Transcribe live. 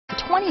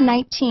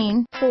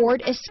2019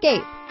 Ford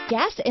Escape.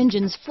 Gas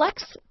engines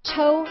flex,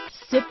 tow,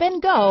 sip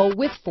and go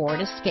with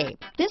Ford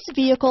Escape. This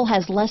vehicle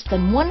has less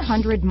than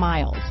 100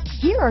 miles.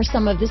 Here are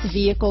some of this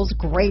vehicle's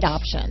great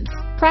options: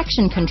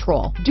 traction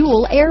control,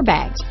 dual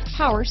airbags,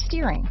 power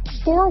steering,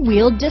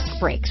 four-wheel disc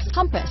brakes,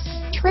 compass,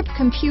 trip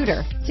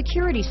computer,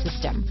 security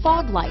system,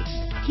 fog lights,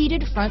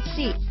 heated front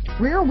seats,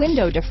 rear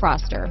window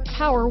defroster,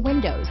 power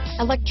windows,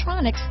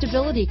 electronic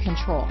stability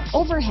control,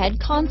 overhead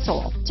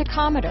console,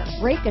 tachometer,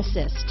 brake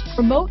assist,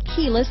 remote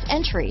keyless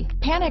entry,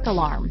 panic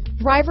alarm,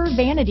 driver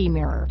vanity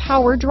mirror,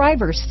 power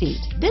driver's seat.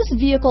 This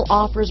vehicle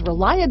offers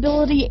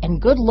reliability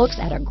and good looks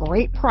at a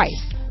great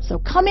price. So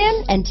come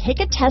in and take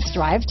a test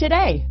drive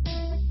today.